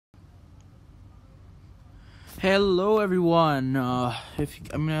Hello everyone. I'm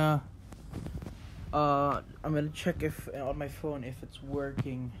gonna check if on my phone if it's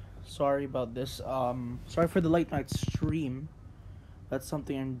working. Sorry about this. Sorry for the late night stream. That's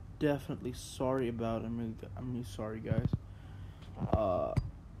something I'm definitely sorry about. I'm really sorry, guys.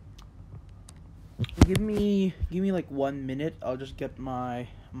 Give me like 1 minute. I'll just get my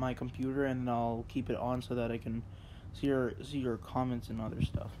computer and I'll keep it on so that I can see your comments and other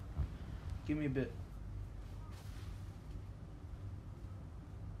stuff. Give me a bit.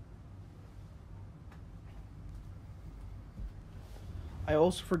 I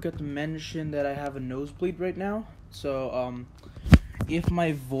also forgot to mention that I have a nosebleed right now, so if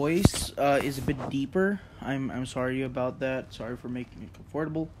my voice is a bit deeper, I'm sorry about that. Sorry for making it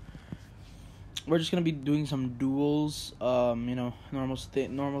comfortable. We're just gonna be doing some duels, normal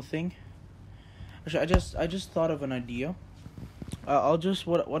thing. Actually, I just thought of an idea.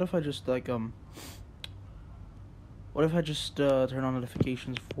 What if I just turn on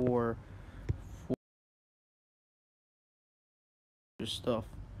notifications for stuff.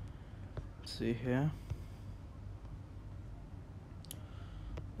 Let's see here.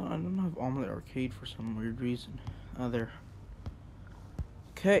 No, I don't have Omlet Arcade for some weird reason. There.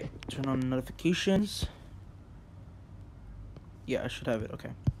 Okay, turn on notifications. Yeah, I should have it.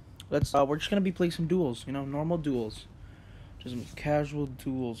 Okay. Let's we're just gonna be playing some duels, normal duels. Just some casual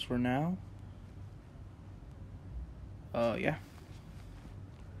duels for now. Yeah.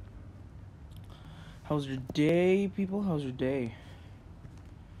 How's your day, people? How's your day?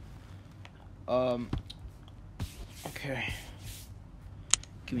 Okay.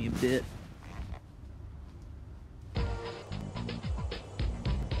 Give me a bit.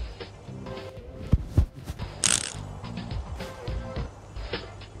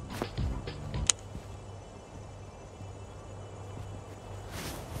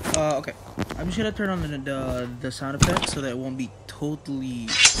 Okay. I'm just gonna turn on the sound effects so that it won't be totally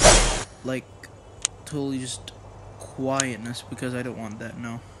just quietness, because I don't want that,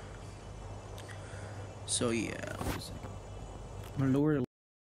 no. So yeah, I'm gonna lower it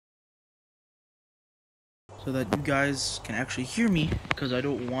so that you guys can actually hear me, because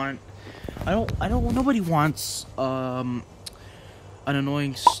nobody wants an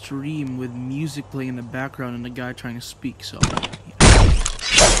annoying stream with music playing in the background and the guy trying to speak. So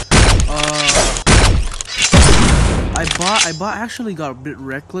I actually got a bit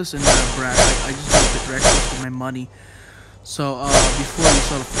reckless and brag. I just got a bit reckless with my money. So, before you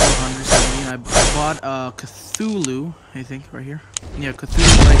saw the 417, I bought, Cthulhu, I think, right here. Yeah,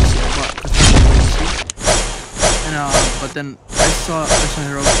 Cthulhu Legacy. I bought Cthulhu Legacy. And, but then I saw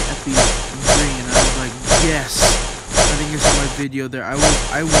Heroic Epi ring, and I was like, yes! I think you saw my video there. I was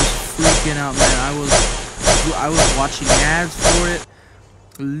freaking out, man. I was watching ads for it.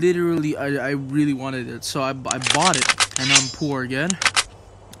 Literally, I really wanted it. So I bought it, and I'm poor again,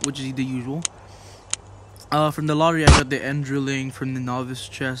 which is the usual. From the lottery, I got the end drilling from the novice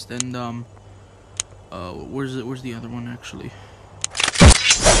chest, and where's the other one actually?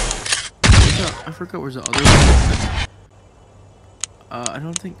 I forgot where's the other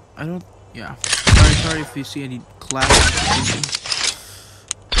one. Yeah. Sorry if you see any class notifications.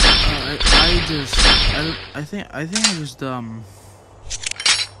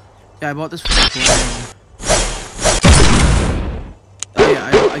 Yeah, I bought this from the plan.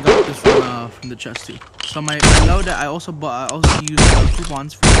 I got this from the chest too. So my load, I also used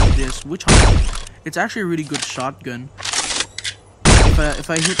coupons for this witch hunter. It's actually a really good shotgun. If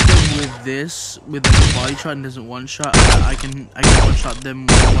I hit them with the body shot and doesn't one shot, I can one shot them,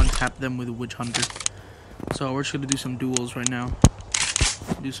 one tap them with a witch hunter. So we're just gonna do some duels right now.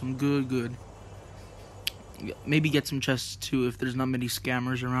 Do some good. Maybe get some chests too if there's not many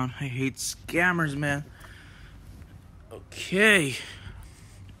scammers around. I hate scammers, man. Okay.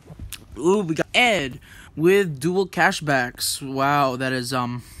 Ooh, we got Ed with dual cashbacks. Wow, that is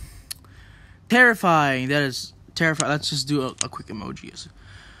terrifying. That is terrifying. Let's just do a quick emoji. It's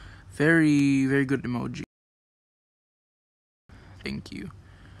very, very good emoji. Thank you.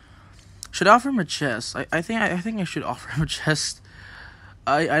 Should I offer him a chest? I think I should offer him a chest.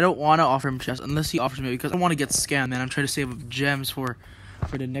 I don't want to offer him a chest unless he offers me, because I want to get scammed, man. I'm trying to save up gems for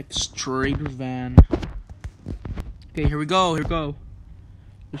the next trader van. Okay, here we go.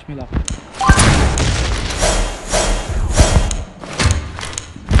 Wish me luck.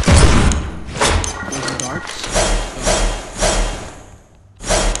 Poison darts.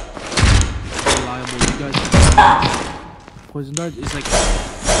 Reliable. You guys. Poison dart is like,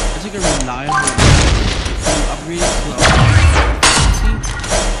 it's like a reliable. If you upgrade it to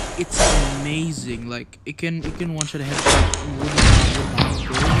it's amazing. Like it can one shot a headshot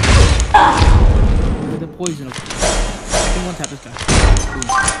with the poison. I can one tap this guy.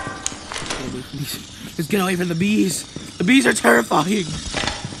 Let's get away from the bees. The bees are terrifying.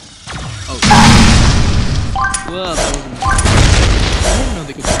 Oh. Well, that wasn't. I didn't know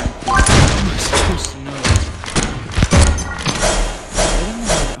they could turn. How am I supposed to know? I don't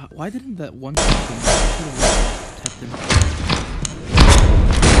know. Why didn't that one tap him? I should have tapped him.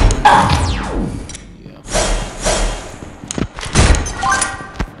 Yeah.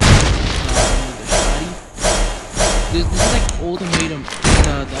 This is like ultimatum. The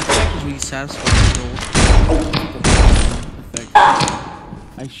effect is really satisfying. The effect.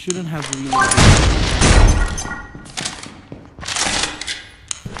 I shouldn't have reloaded.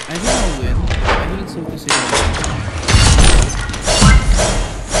 I think I'll win. I think it's safe to say that.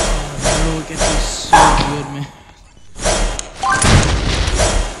 Oh, no, it gets me so good, man.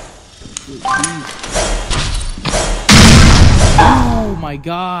 Oh my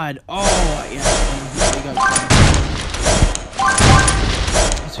god. Oh, yeah.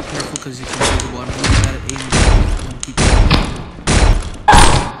 Let's be careful because he's invisible. I'm really bad at aiming.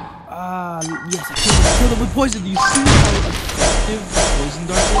 Yes, I killed him with poison. Do you see how effective the poison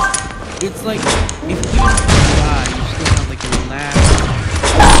dart is? It's like, if you die, you still have like a last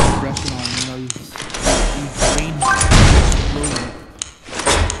impression on him. You know, you drain him slowly.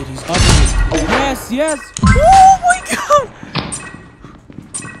 But he's up. Yes, yes! Oh my god!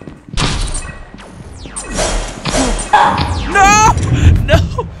 No! No!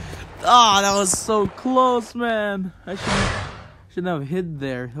 Ah, that was so close, man. I shouldn't have hid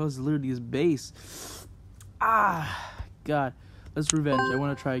there. That was literally his base. Ah, God. Let's revenge. I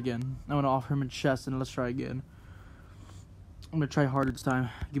want to try again. I want to offer him a chest and let's try again. I'm going to try harder this time.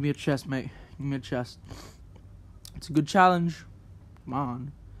 Give me a chest, mate. Give me a chest. It's a good challenge. Come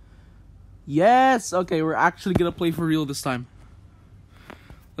on. Yes! Okay, we're actually going to play for real this time.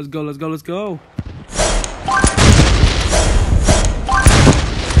 Let's go, let's go, let's go.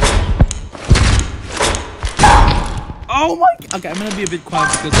 Oh my! Okay, I'm gonna be a bit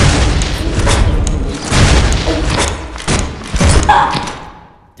quiet because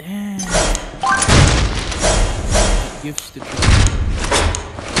damn. Gift stitch.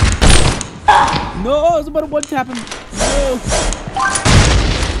 No, I was about to one tap him. No.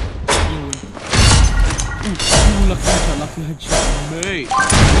 Ooh, lucky headshot, mate.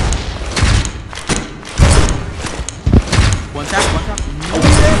 One tap. No.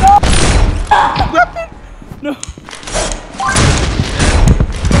 Weapon. No.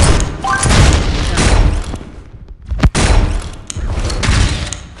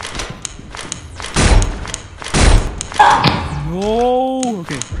 No.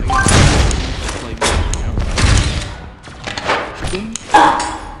 Okay.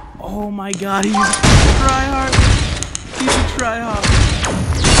 Oh my god, he's a tryhard. He's a tryhard.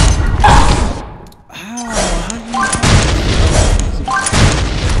 How do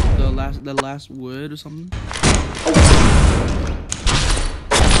you the last word or something?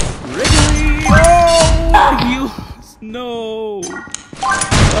 Wrigley! Oh, heals. No.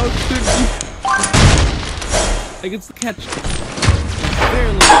 How could you? Like it's the catch.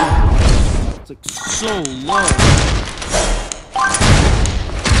 Very low. It's like so low.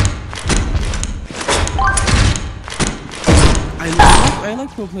 I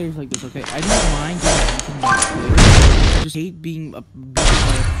like pro players like this. Okay, I don't mind getting beaten by a player. I just hate being beaten by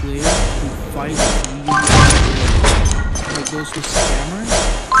a player who fights really like those who scammers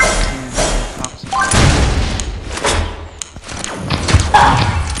and toxic.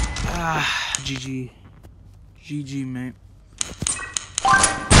 Ah, GG, mate.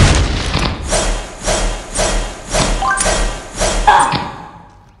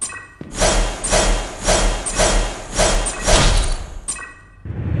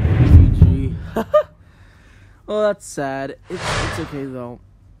 Well, that's sad. It's okay though.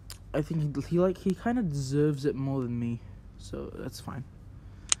 I think he kind of deserves it more than me, so that's fine.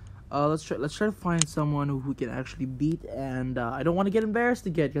 Let's try to find someone who we can actually beat, and I don't want to get embarrassed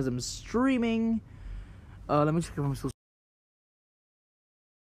again because I'm streaming. Let me check if I'm supposed.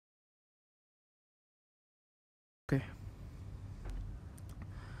 Okay.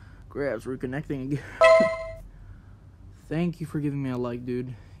 Grabs, reconnecting again. Thank you for giving me a like,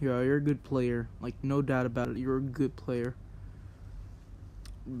 dude. You're a good player. Like, no doubt about it. You're a good player.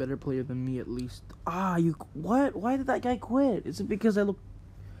 Better player than me, at least. Ah, what? Why did that guy quit? Is it because I look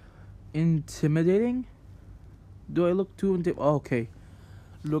intimidating? Do I look too intimidating? Oh, okay.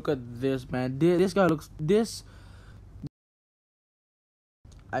 Look at this, man. This guy looks...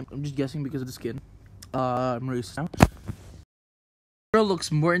 I'm just guessing because of the skin. I'm racist now. Girl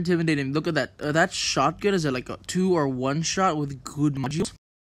looks more intimidating. Look at that. That shotgun is like a 2 or 1 shot with good modules.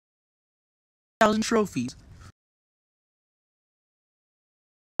 1,000 trophies.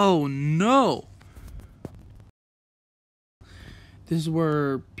 Oh no! This is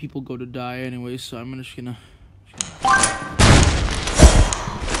where people go to die anyway, so I'm just gonna...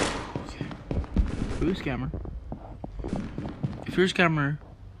 Okay. Who's scammer? If you're a scammer,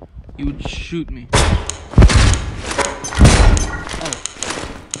 you would shoot me. Oh.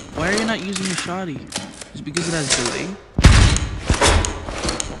 Why are you not using your shoddy? Is it because it has delay?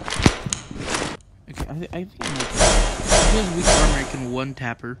 Okay, I think I'm okay. If he has weak armor, I can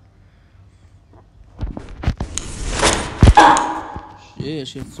one-tap her. Yeah,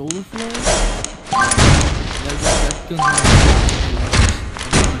 she has solar flare? That gun's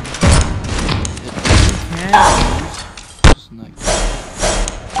just like...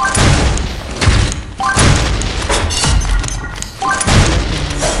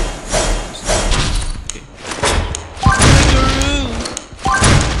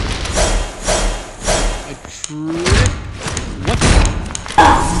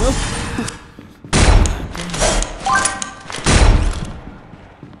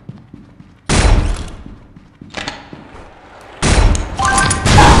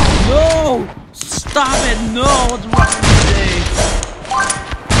 Stop it! No! What's wrong with you today?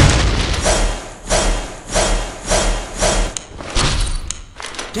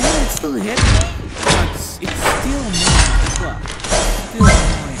 Damn it! It still hit me? Oh, it's still annoying. Fuck. Still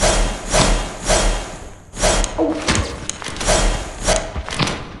annoying.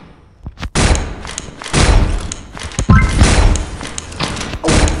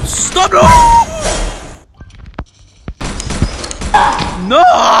 Stop! No!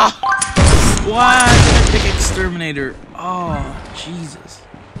 Why did I pick exterminator? Oh, Jesus.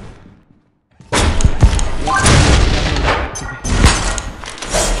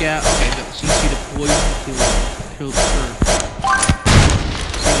 Scat. Okay, so you see the poison killed her.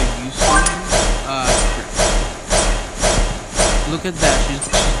 See the use look at that. She's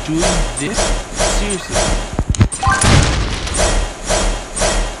doing this? Seriously.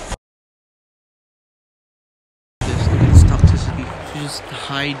 Just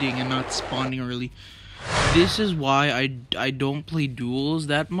hiding and not spawning early. This is why I don't play duels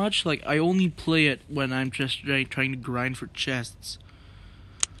that much. Like, I only play it when I'm just trying to grind for chests.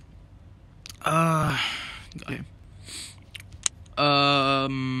 Okay.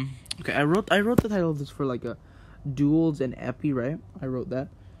 Okay, I wrote the title of this for like a Duels and EPEE, right? I wrote that.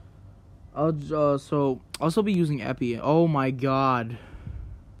 So I'll also be using EPEE. Oh my god.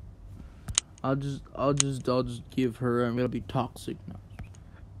 I'll just give her. I'm gonna be toxic now.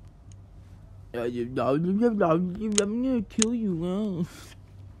 I'm gonna kill you.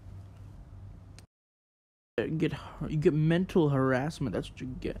 You get mental harassment. That's what you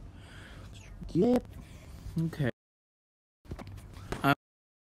get. Yep. Okay.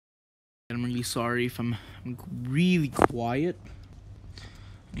 I'm really sorry if I'm really quiet.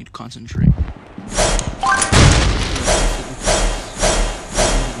 I need to concentrate.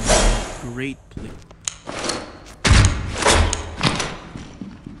 Great play.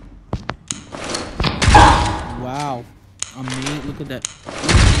 Wow. Amazing. Look at that.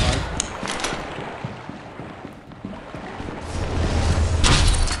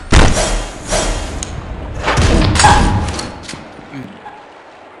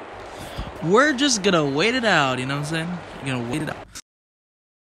 We're just gonna wait it out, you know what I'm saying? You're gonna wait it out.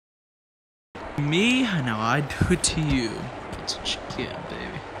 Me, now I do it to you. That's what you get,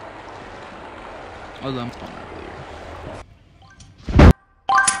 baby. Although I'm spawned earlier.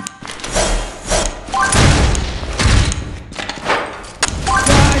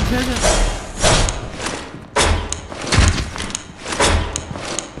 Die, peasant!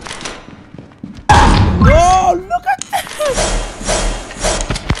 No, look at that!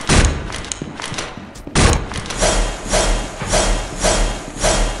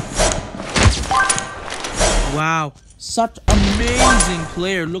 Wow, such amazing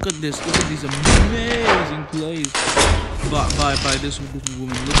player. Look at this. Look at these amazing plays by this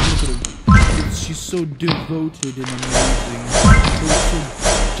woman. Look at her. She's so devoted and amazing. So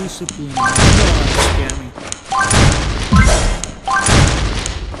disciplined. God, scamming.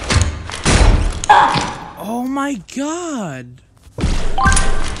 Oh my god.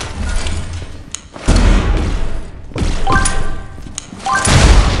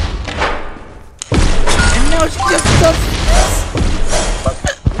 No, she just does this.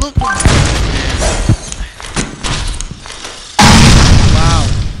 Look. Wow.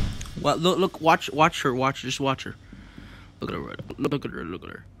 Well, look, watch her, just watch her. Look at her, look at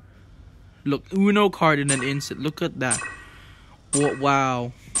her. Look, Uno card in an instant. Look at that.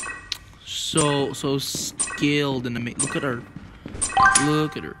 Wow. So skilled and amazing. Look at her.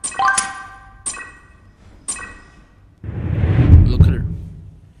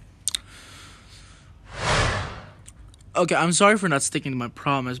 Okay, I'm sorry for not sticking to my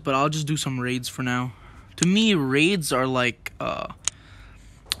promise, but I'll just do some raids for now. To me, raids are like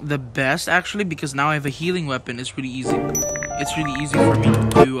the best actually, because now I have a healing weapon. It's really easy. It's really easy for me to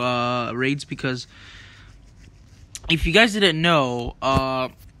do raids, because if you guys didn't know,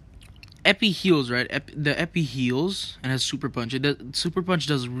 EPEE heals, right? The EPEE heals and has super punch. Super punch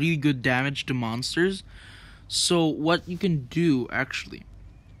does really good damage to monsters. So what you can do actually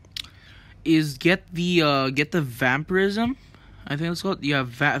is get the vampirism. I think it's called, yeah,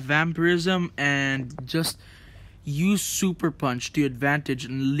 vampirism, and just use super punch to your advantage.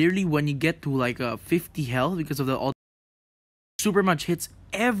 And literally, when you get to like 50 health, because of the super punch hits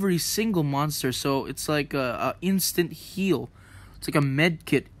every single monster, so it's like a instant heal. It's like a med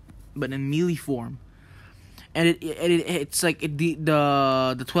kit, but in melee form. And it's like the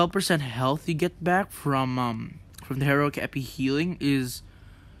 12% health you get back from the heroic EPEE healing is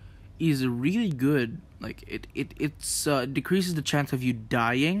really good. Like it's decreases the chance of you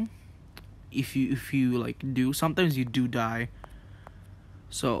dying if you like do. Sometimes you do die.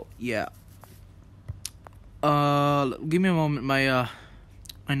 So yeah. Give me a moment. My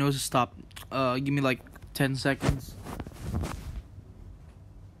nose has stopped. Give me like 10 seconds.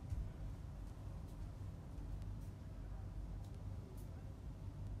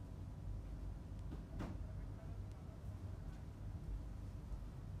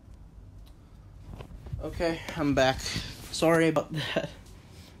 Okay, I'm back. Sorry about that.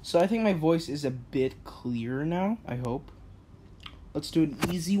 So I think my voice is a bit clearer now, I hope. Let's do an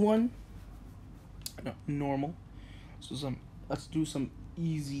easy one. No, normal. So let's do some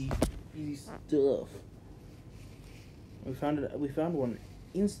easy stuff. We found one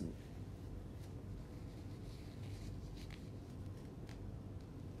instantly.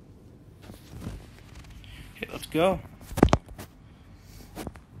 Okay, let's go.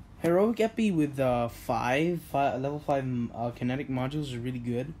 Heroic EPEE with level 5 kinetic modules is really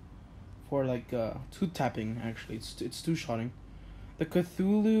good for like two tapping. Actually, it's two shotting. The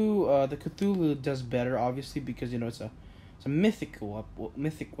Cthulhu does better, obviously, because it's a mythic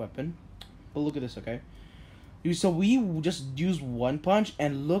weapon. But look at this, okay? So we just use one punch,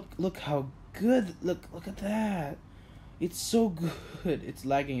 and look how good. Look at that. It's so good. It's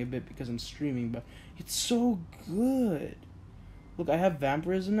lagging a bit because I'm streaming, but it's so good. Look, I have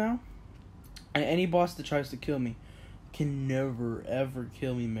vampirism now, and any boss that tries to kill me can never ever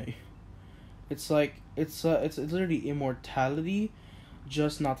kill me, mate. It's like it's literally immortality,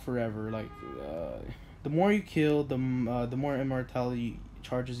 just not forever. Like the more you kill, the more immortality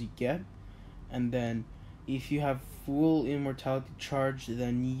charges you get, and then if you have full immortality charge,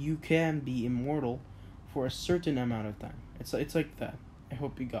 then you can be immortal for a certain amount of time. It's like that. I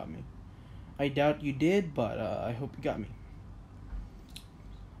hope you got me. I doubt you did, but I hope you got me.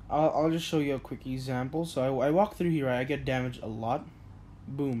 I'll just show you a quick example. So I walk through here, right? I get damaged a lot.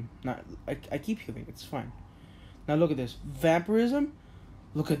 Boom. I keep healing. It's fine. Now look at this. Vampirism.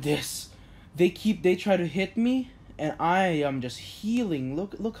 Look at this. They try to hit me, and I am just healing.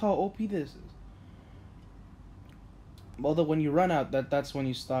 Look how OP this is. Although when you run out, that's when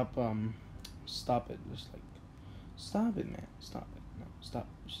you stop it. Just like stop it, man. Stop it. No, stop.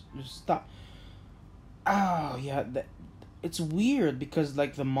 Just stop. Oh yeah, it's weird because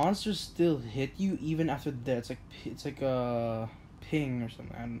like the monsters still hit you even after death. It's like a ping or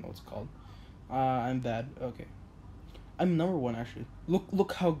something. I don't know what it's called. I'm bad. Okay, I'm number 1 actually.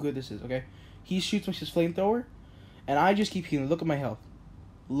 Look how good this is. Okay, he shoots with his flamethrower, and I just keep healing. Look at my health.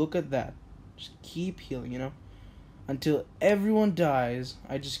 Look at that. Just keep healing. Until everyone dies.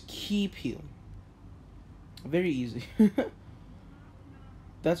 I just keep healing. Very easy.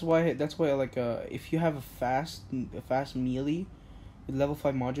 That's why I like if you have a fast melee with level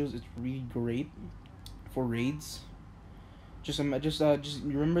 5 modules, it's really great for raids. Just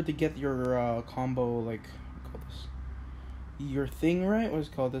remember to get your combo, like, what call this, your thing right. What is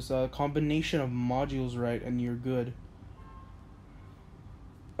it called? This combination of modules right, and you're good.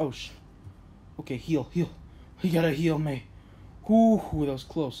 Oh okay, heal. You gotta heal me. Ooh, that was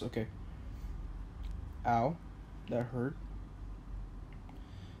close. Okay. Ow, that hurt.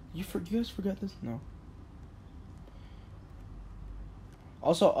 You guys forgot this? No.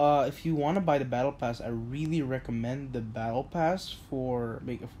 Also, if you want to buy the battle pass, I really recommend the battle pass for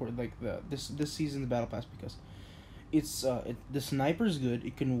this season's battle pass, because it's the sniper's good.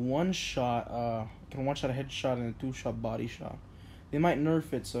 It can one shot a headshot and a 2-shot body shot. They might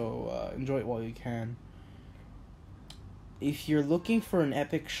nerf it, so enjoy it while you can. If you're looking for an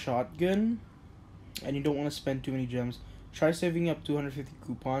epic shotgun and you don't want to spend too many gems, try saving up 250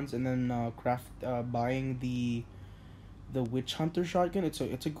 coupons and then buying the Witch Hunter shotgun. It's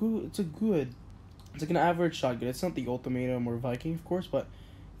a good It's like an average shotgun. It's not the Ultimatum or Viking, of course, but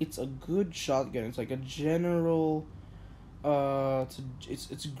it's a good shotgun. It's like a general.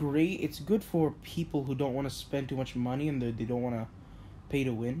 It's great. It's good for people who don't want to spend too much money and they don't want to pay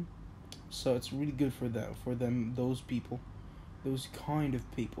to win. So it's really good for them. Those people, those kind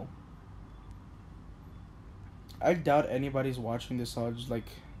of people. I doubt anybody's watching this. So I'll just like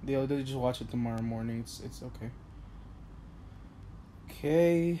they'll just watch it tomorrow morning. It's okay.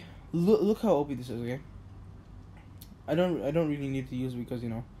 Okay, look how OP this is. Okay, I don't really need to use it because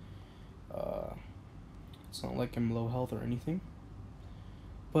it's not like I'm low health or anything.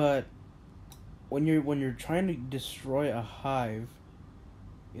 But when you're trying to destroy a hive,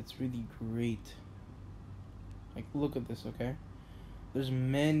 it's really great. Like look at this. Okay, there's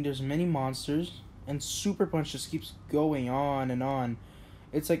many monsters. And Super Punch just keeps going on and on.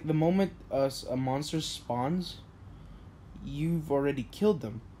 It's like the moment a monster spawns, you've already killed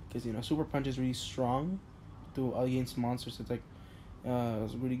them. Because, Super Punch is really strong against monsters. It's like,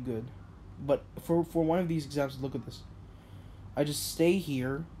 it's really good. But for one of these examples, look at this. I just stay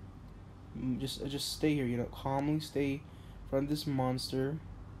here. I just stay here, calmly stay in front of this monster.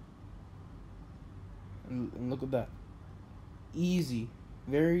 And look at that. Easy.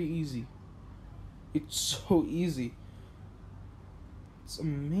 Very easy. It's so easy. It's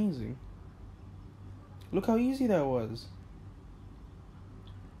amazing. Look how easy that was.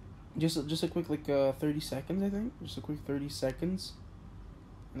 Just a quick 30 seconds, I think. Just a quick 30 seconds.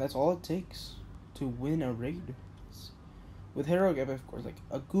 And that's all it takes to win a raid. With Heroic EPEE, of course, like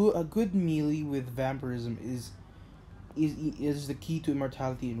a good melee with vampirism is the key to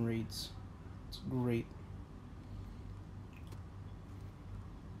immortality in raids. It's great.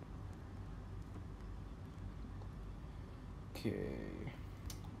 Okay,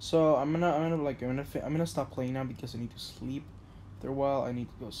 so I'm gonna stop playing now because I need to sleep. After a while, I need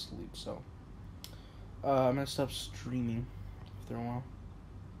to go sleep. So, I'm gonna stop streaming after a while.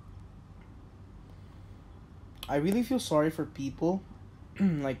 I really feel sorry for people,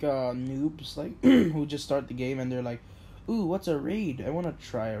 like noobs, like who just start the game and they're like, "Ooh, what's a raid? I wanna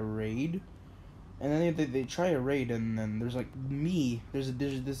try a raid." And then they try a raid and then there's like me. There's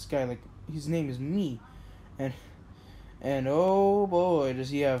this guy, like his name is me, and oh boy,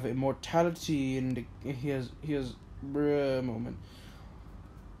 does he have immortality and he has bruh moment.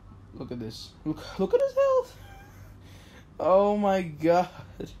 Look at this. Look at his health. Oh my god.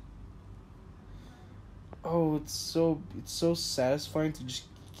 Oh, it's so satisfying to just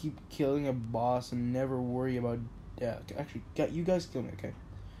keep killing a boss and never worry about death. Actually, you guys kill me, okay?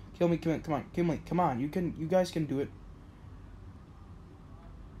 Kill me, come on. You guys can do it.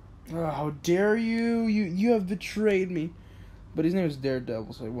 Oh, how dare you! You have betrayed me. But his name is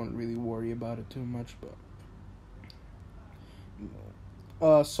Daredevil, so I won't really worry about it too much.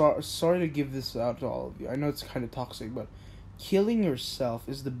 But sorry to give this out to all of you. I know it's kind of toxic, but killing yourself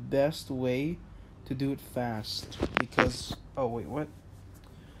is the best way to do it fast. Because wait, what?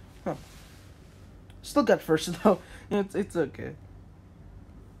 Huh. Still got first though. It's okay.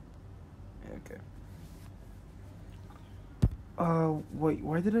 Okay. Wait,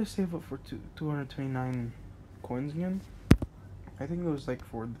 why did I save up for 229 coins again? I think it was like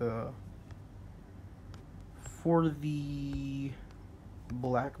for the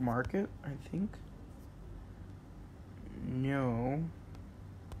black market, I think. No.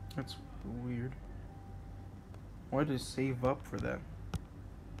 That's weird. Why did I save up for that?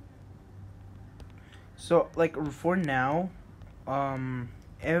 So, like, for now,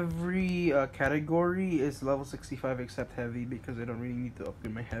 every category is level 65 except heavy because I don't really need to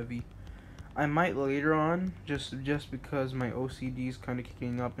upgrade my heavy. I might later on, just because my OCD is kind of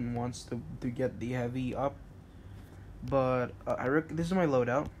kicking up and wants to get the heavy up. But this is my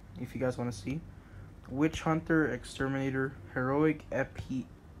loadout, if you guys want to see. Witch Hunter, Exterminator, Heroic EPEE,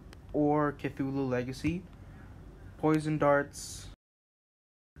 or Cthulhu Legacy, Poison Darts,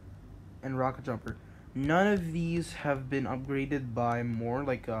 and Rocket Jumper. None of these have been upgraded by more.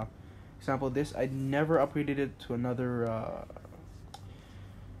 Like, example, this, I never upgraded it to another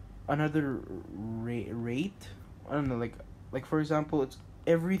rate. I don't know, like for example,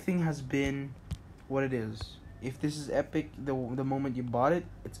 everything has been what it is. If this is epic, the moment you bought it,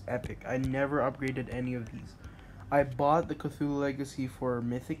 it's epic. I never upgraded any of these. I bought the Cthulhu Legacy for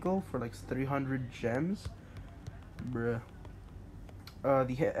mythical for like 300 gems. Bruh.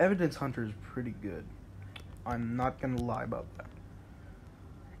 The Evidence Hunter is pretty good. I'm not gonna lie about that.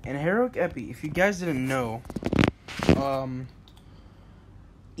 And Heroic EPEE, if you guys didn't know,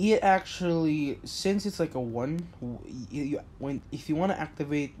 it actually, since it's like a one, if you want to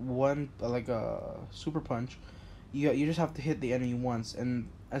activate one like a super punch, you just have to hit the enemy once, and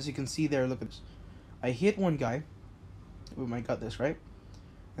as you can see there, look at this. I hit one guy. Boom, I got this, right?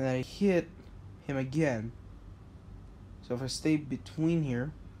 And then I hit him again. So if I stay between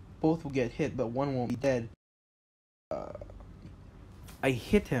here, both will get hit, but one won't be dead. I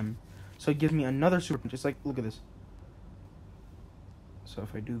hit him, so it gives me another super punch. It's like, look at this. So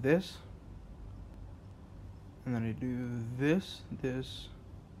if I do this, and then I do this,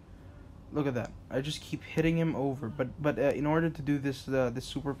 look at that. I just keep hitting him over. But in order to do this this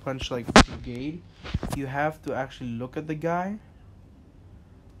super punch like brigade, you have to actually look at the guy.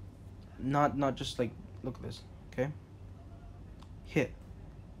 Not just like, look at this, okay? Hit.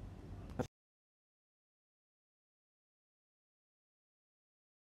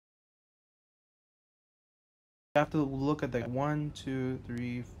 You have to look at the 1, 2,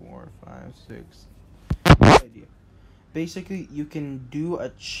 3, 4, 5, 6. Idea. Basically, you can do a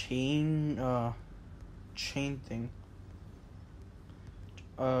chain thing.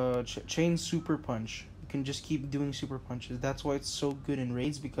 Chain super punch. You can just keep doing super punches. That's why it's so good in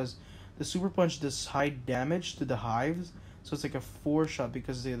raids, because the super punch does high damage to the hives. So it's like a 4-shot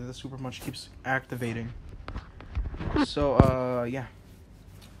because the super punch keeps activating. So yeah.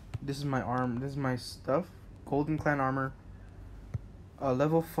 This is my arm. This is my stuff. Golden Clan armor.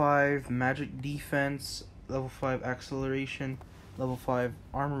 Level 5 magic defense. Level 5 acceleration. Level 5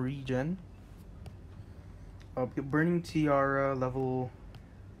 armor regen. Burning tiara level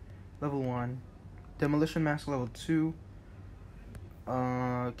 1. Demolition mask level 2.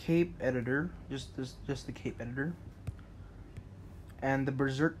 Cape editor. Just the cape editor. And the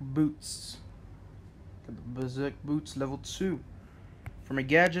berserk boots. The berserk boots level 2. For my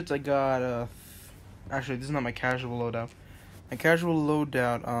gadgets, I got actually, this is not my casual loadout. My casual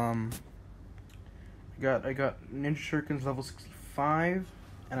loadout, I got ninja shurikens level 65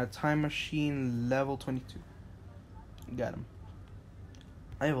 and a time machine level 22. Got him.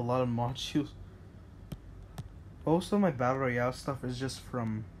 I have a lot of modules. Most of my Battle Royale stuff is just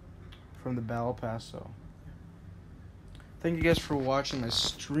from the Battle Pass, so thank you guys for watching my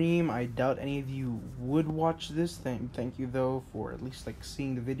stream. I doubt any of you would watch this. Thank you though for at least like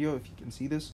seeing the video if you can see this.